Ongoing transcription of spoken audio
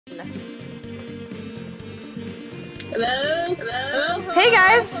Hello? Hello? Hey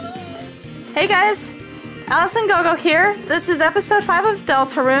guys! Hey guys! Allison Gogo here. This is episode 5 of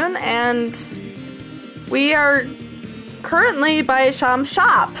Deltarune, and we are currently by Sham's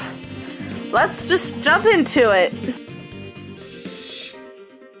shop. Let's just jump into it.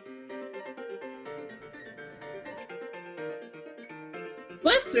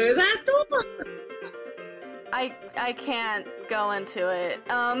 What's through that door? I can't go into it.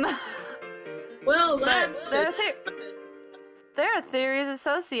 Well, But that's there are theories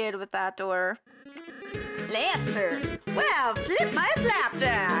associated with that door. Lancer! Well, flip my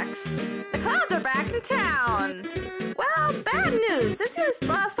flapjacks! The clowns are back in town! Well, bad news! Since you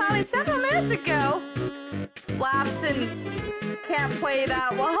last saw me several minutes ago, laughs and can't play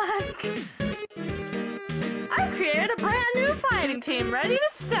that long. I've created a brand new fighting team ready to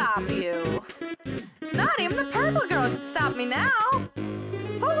stop you. Not even the purple girl can stop me now. Ho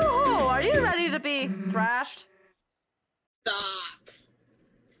ho ho! Are you ready to be thrashed?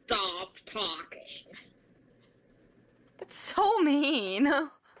 Stop talking. It's so mean. Ho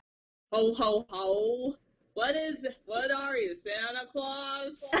ho ho. What are you, Santa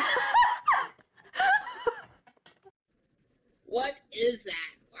Claus? What is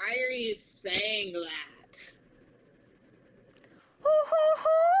that? Why are you saying that? Ho ho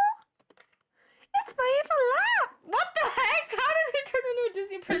ho! It's my evil laugh! What the heck? How did we turn into a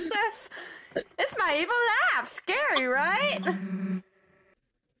Disney princess? It's my evil laugh! Scary, right?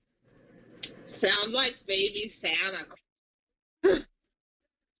 Sounds like baby Santa Claus.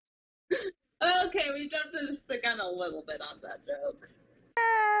 Okay, we jumped the gun a little bit on that joke.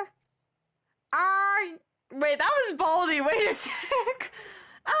 Wait, that was Baldy. Wait a sec.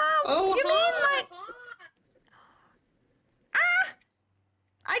 Oh, you mean like...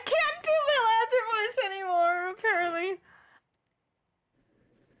 I can't do my Lancer voice anymore, apparently.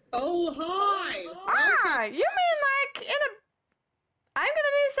 Oh, hi! You mean like in a... I'm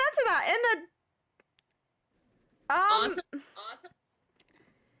gonna need to censor that. In a... Awesome.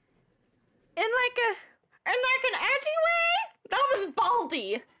 In like an edgy way? That was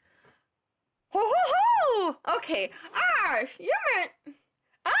Baldy. Ho ho ho! Okay.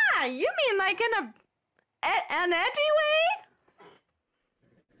 You mean like in an edgy way?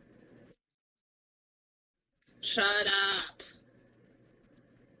 Shut up.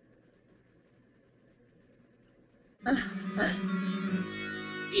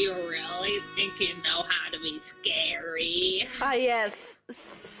 You really think you know how to be scary? Ah, yes.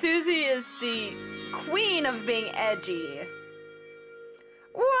 Susie is the queen of being edgy.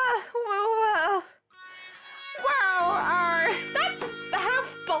 That's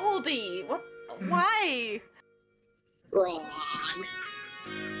half Baldy. What? Why? Wrong.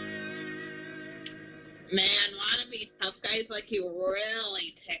 Man, wanna be tough guys like you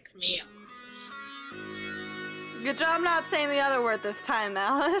really tick me off. Good job not saying the other word this time,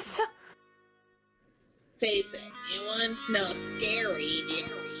 Alice. Face it, you want to know scary, dear.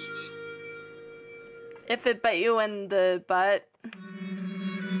 If it bit you in the butt.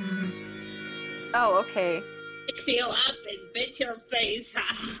 Oh, okay. Picked you up and bit your face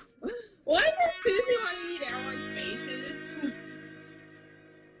off. Why does Susie want to eat everyone's faces?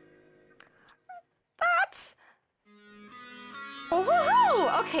 That's...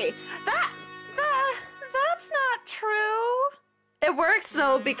 Oh, okay. That's not true. It works,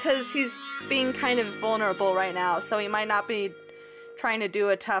 though, because he's being kind of vulnerable right now, so he might not be trying to do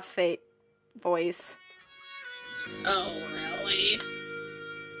a tough fate voice. Oh, really?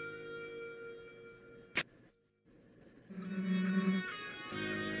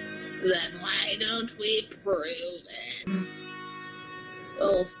 Then why don't we prove it?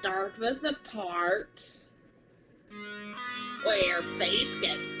 We'll start with the part where your face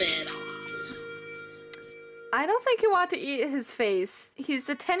gets bit off. I don't think you want to eat his face. He's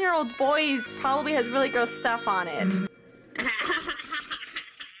a 10-year-old boy. He probably has really gross stuff on it.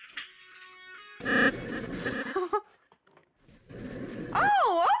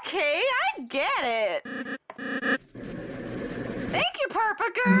 Oh, okay. I get it. Thank you,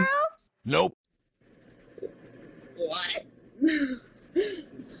 Purple Girl. Nope. What?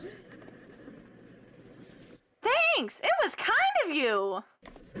 Thanks. It was kind of you.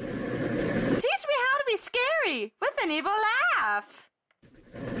 To teach me how to be scary with an evil laugh.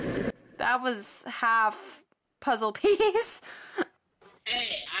 That was half puzzle piece.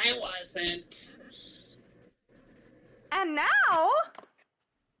 Hey, I wasn't. And now...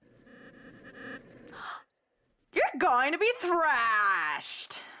 you're going to be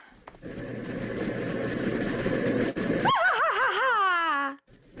thrashed.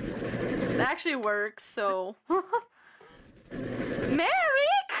 That actually works, so... Merry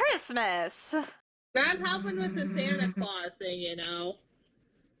Christmas! Christmas. Not helping with the Santa Claus thing, you know.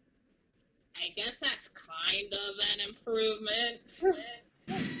 I guess that's kind of an improvement.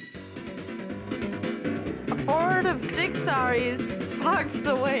 A board of jigsaws blocked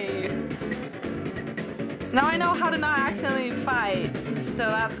the way. Now I know how to not accidentally fight, so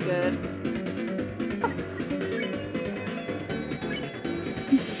that's good.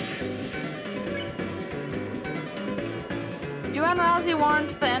 You and Rousey warned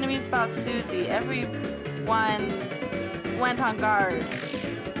the enemies about Susie. Everyone went on guard.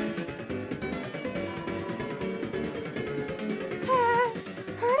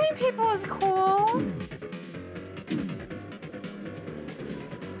 Hurting people is cool.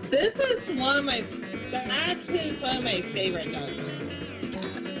 That is one of my favorite dungeons.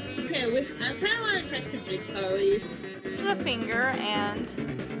 Okay, I kind of want to check the jigsaws. A finger and...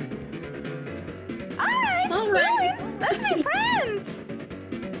 Alright! Let's be friends!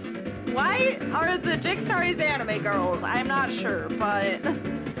 Why are the Jigsaws anime girls? I'm not sure, but...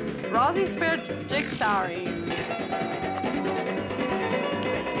 Rousey spared Jigsaw.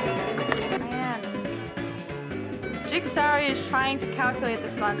 Man. Jigsaw is trying to calculate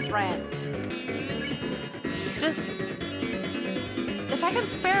this month's rent. Just... If I can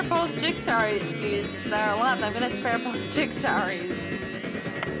spare both Jigsaws that are left, I'm gonna spare both Jigsaws.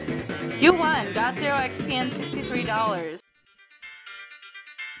 You won! Got 0 XP and $63.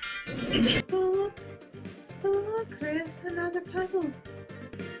 Oh, look, Chris, another puzzle.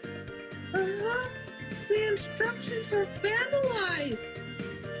 Look, the instructions are vandalized.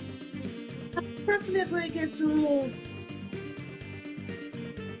 Definitely against the rules.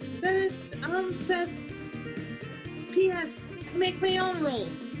 Then it says, P.S. Make my own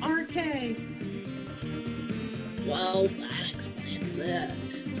rules. RK. Well, that explains it.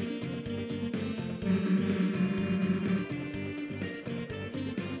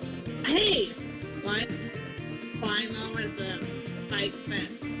 Hey! Why climb over the spike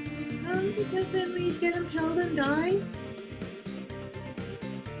fence? Because then we get impaled and die?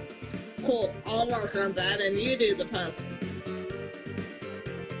 Cool, I'll work on that and you do the puzzle.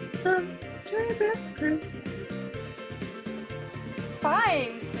 Try your best, Chris.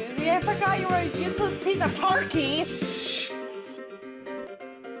 Fine, Susie. I forgot you were a useless piece of turkey.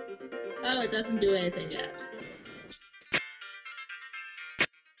 Oh, it doesn't do anything yet.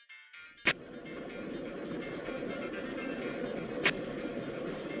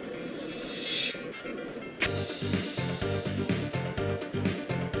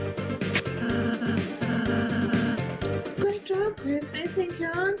 Great job, Chris. I think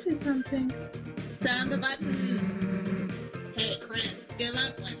you're onto something. Sound the button. Hey, Chris, give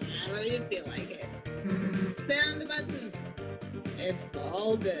up whenever you feel like it. Sound the button. It's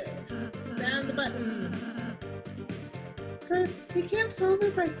all good. Sound the button. Chris, you can't solve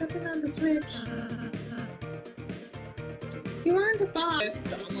it by stepping on the switch. You aren't a boss. Just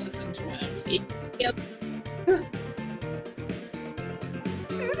don't listen to him. Yep.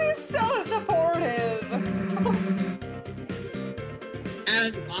 Susie's so supportive. I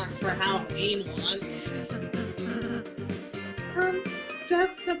was a box for Halloween once.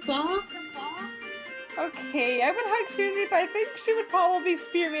 Just a box? Okay, I would hug Susie, but I think she would probably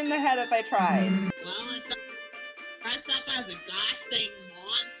spear me in the head if I tried. Well, it's dressed up as a gosh dang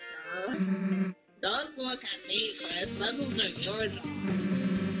monster. Don't look at me, Chris. Puzzles are your job.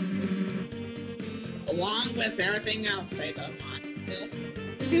 Along with everything else they don't want to do.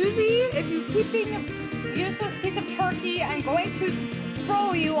 Susie, if you keep being a useless piece of turkey, I'm going to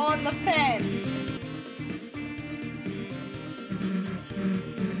throw you on the fence.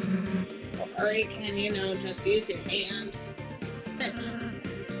 Or you can, just use your hands.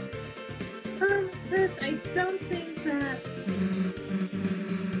 Chris, I don't think that's...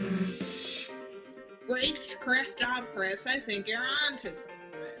 Great job, Chris. I think you're on to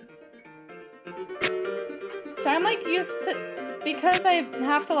something. So I'm used to... Because I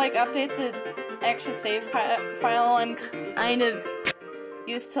have to update the extra save file, I'm kind of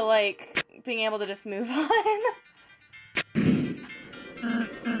used to being able to just move on.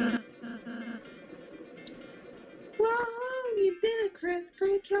 Whoa, you did it, Chris.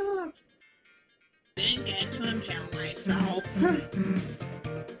 Great job. Didn't get to impale myself.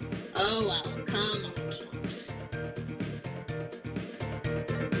 Oh well, come on, chumps.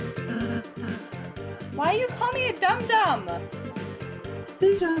 Why you call me a dum-dum?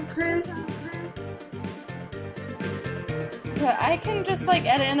 Good job, Chris. But I can just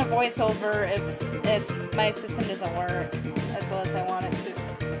edit in a voiceover if my system doesn't work as well as I want it to.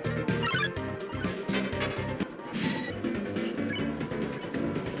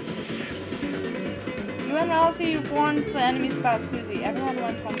 You When Rousey warned the enemies about Susie, everyone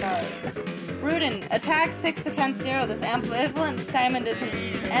went on guard. Rudin, attack 6, defense 0. This ambivalent diamond isn't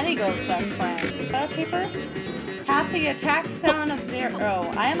any girl's best friend. Paper? Half the attack sound of 0.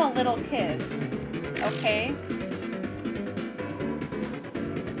 I am a little kiss. Okay.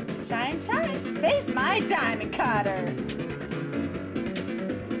 Shine, shine. Face my diamond cutter.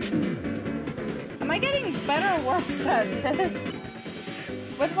 Am I getting better or worse at this?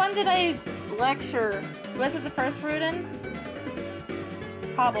 Which one did I lecture? Was it the first Rudin?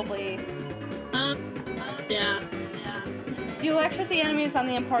 Probably. Yeah. You lectured the enemies on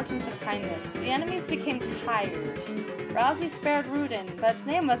the importance of kindness. The enemies became tired. Rousey spared Rudin, but its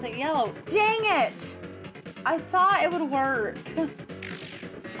name wasn't yellow. Dang it! I thought it would work.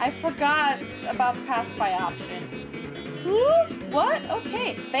 I forgot about the pacify option. Who? What?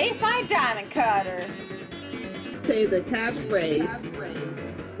 Okay. Face my diamond cutter. Say the catchphrase.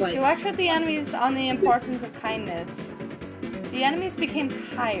 Like, You lectured the enemies on the importance of kindness. The enemies became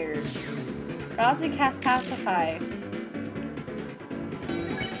tired. Rousey cast pacify.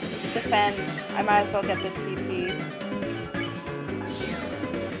 Defend. I might as well get the TP.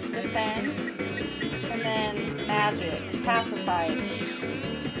 Defend. And then magic. Pacify.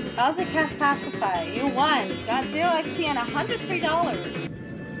 Rousey cast pacify. You won. Got 0 XP and $103.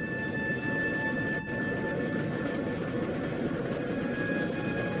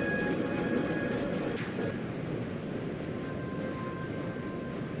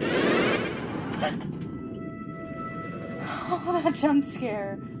 Oh, that jump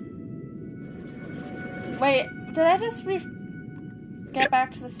scare. Wait, did I just get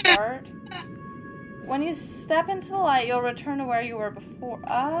back to the start? When you step into the light, you'll return to where you were before.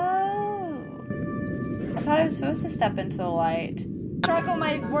 Oh. I thought I was supposed to step into the light. Struggle,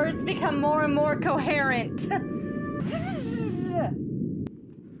 my words become more and more coherent.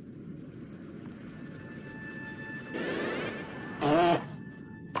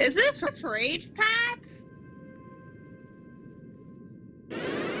 is this rage packs?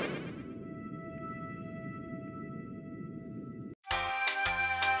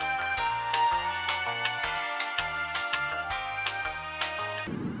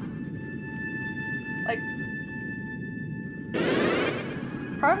 Like,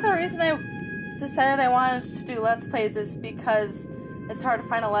 part of the reason I decided I wanted to do Let's Plays is because it's hard to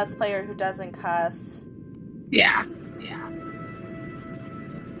find a Let's Player who doesn't cuss. Yeah.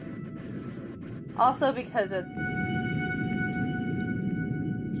 Also because it...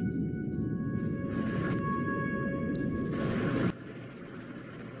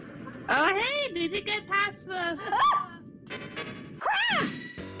 Oh, hey, did you get past the... Crap!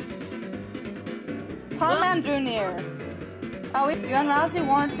 Pawnman drew near. Oh, you and Rousey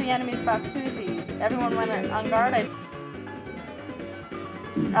warned the enemies about Susie. Everyone went on guard.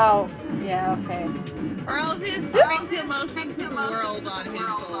 Oh, yeah, okay. Rousey is throwing the emotions of the world on his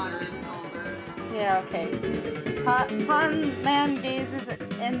shoulders. Yeah, okay. Pawnman gazes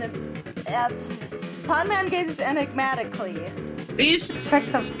Pawnman gazes enigmatically. Check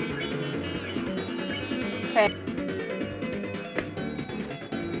the... Okay.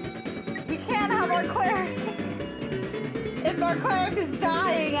 We can't have our cleric... If our cleric is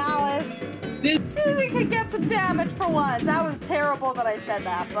dying, Alice! Susie could get some damage for once. That was terrible that I said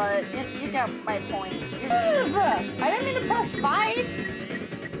that, but you got my point. I didn't mean to press fight!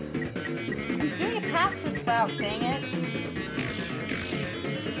 I'm doing a pacifist route, dang it.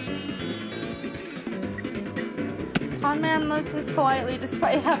 Pawnman listens politely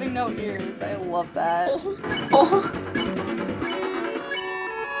despite having no ears. I love that.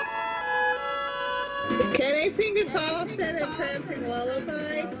 Can I sing a soft and entrancing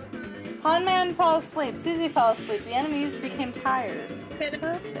lullaby? Pawnman fell asleep. Susie fell asleep. The enemies became tired.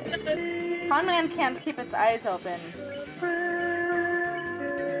 Perfect. Pawnman can't keep its eyes open.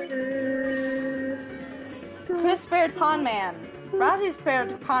 Chris spared Pawnman. Rousey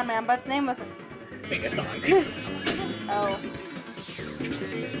spared Pawnman, but its name wasn't... Sing a song. Oh.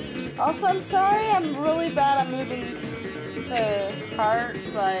 Also, I'm sorry I'm really bad at moving the cart,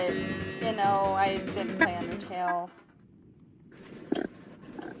 but, you know, I didn't play Undertale.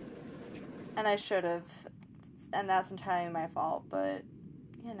 And I should have. And that's entirely my fault, but,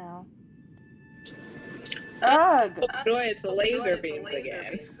 you know. Ugh! Oh boy, it's the laser beams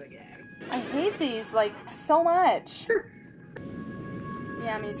again. I hate these, like, so much.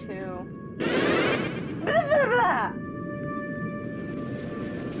 Yeah, me too.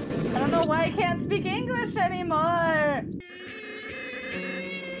 I don't know why I can't speak English anymore.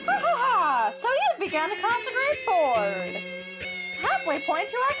 Ha ha ha! So you've begun to cross a great board. Halfway point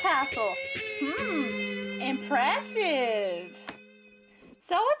to our castle. Impressive.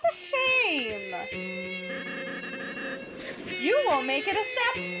 So it's a shame. you won't make it a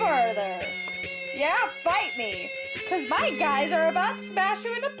step further. Yeah, fight me, cause my guys are about to smash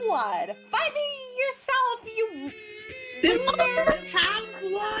you into blood. Fight me yourself, you monsters have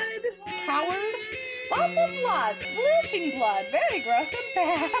blood? Coward. Lots of blood, splooshing blood, very gross and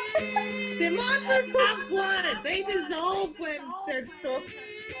bad. The monsters have blood. They dissolve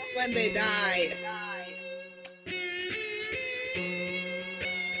when they die.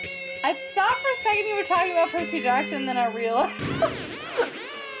 I thought for a second you were talking about Percy Jackson, then I realized.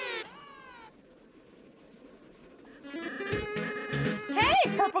 Hey,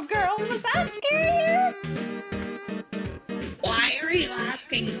 purple girl, was that scary? Why are you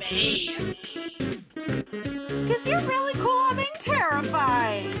asking me? Because you're really cool at being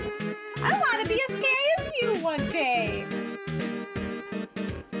terrifying. I want to be as scary as you one day.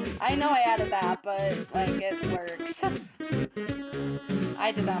 I know I added that, but, like, it works.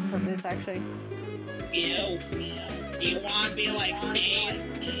 I did that on purpose, actually. You want to be like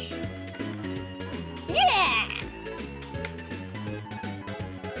me? Yeah!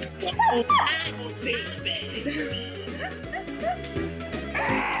 Oh, that's stupid.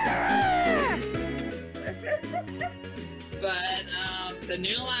 But, the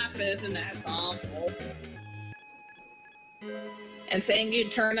new laugh isn't as awful. And saying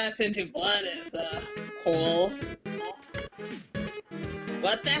you'd turn us into blood is, cool.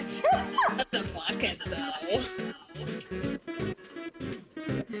 What the bucket, though?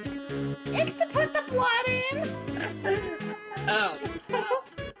 It's to put the blood in! Oh.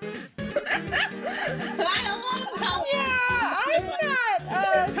 Yeah, I'm not,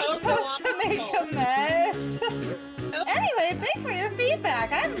 supposed to make a mess. Anyway, thanks for your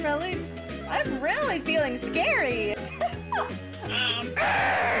feedback. I'm really feeling scary.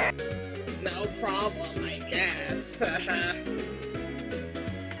 No problem, I guess.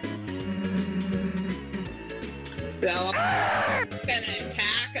 So, I'm gonna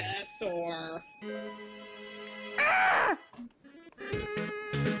attack us, or...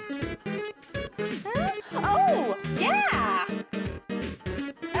 Oh, yeah!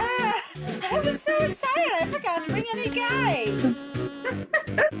 I was so excited I forgot to bring any guys.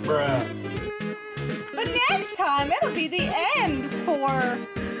 Bruh. But next time, it'll be the end for...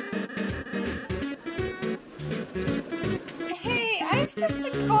 Hey, I've just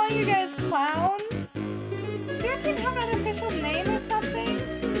been calling you guys clowns. Does your team have an official name or something?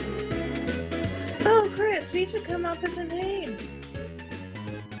 Oh, Chris, we should come up with a name.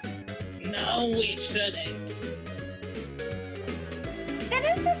 No, we shouldn't. Then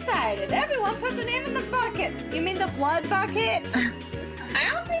it's decided. Everyone puts a name in the bucket. You mean the blood bucket? I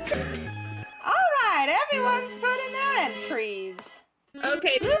don't think... Alright, everyone's put in their entries.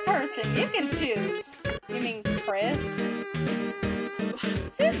 Okay. Blue person, you can choose. You mean Chris?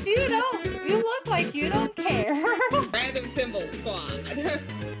 Since you look like you don't care. Random symbol squad.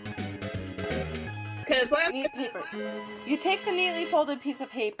 Cause let's... Neat paper. You take the neatly folded piece of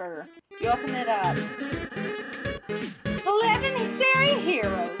paper. You open it up. The legendary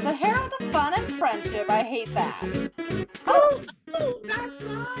heroes, the herald of fun and friendship. I hate that. Oh, that's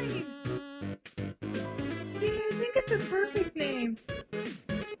mine. See, I think it's a perfect name.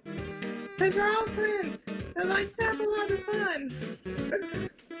 Cause we're all friends. I like to have a lot of fun.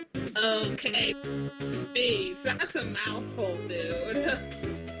 Okay. Bees, that's a mouthful, dude.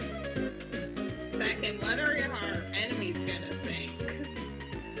 Second, what are our enemies gonna think?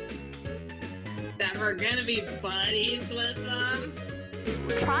 That we're gonna be buddies with them?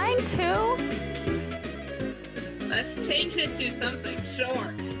 Trying to? Let's change it to something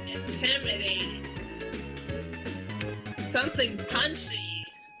short, intimidating, something punchy,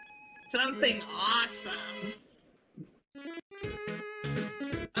 something awesome,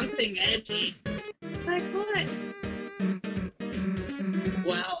 something edgy. Like what?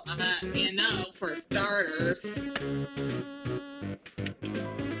 Well, for starters,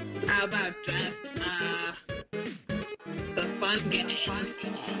 how about just, the fun game?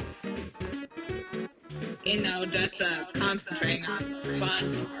 Just, concentrating on the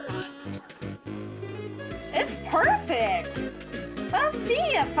fun part. It's perfect! Well,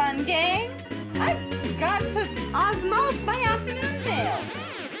 see ya, fun gang! I've got to osmose my afternoon mail!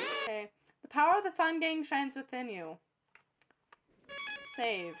 Okay, the power of the fun gang shines within you.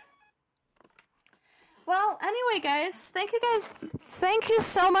 Save. Well, anyway, guys, thank you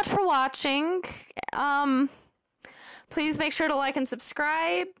so much for watching. Please make sure to like and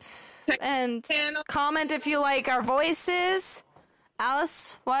subscribe, and comment if you like our voices.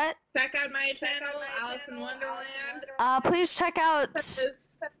 Alice, what? Check out my channel, Alice in Wonderland. Please check out...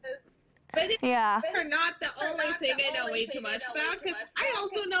 Yeah. They're not the only thing I know way too much about, because I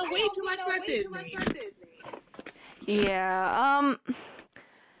also know way too much about Disney. Yeah,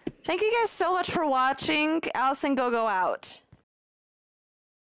 thank you guys so much for watching. Allison, go out.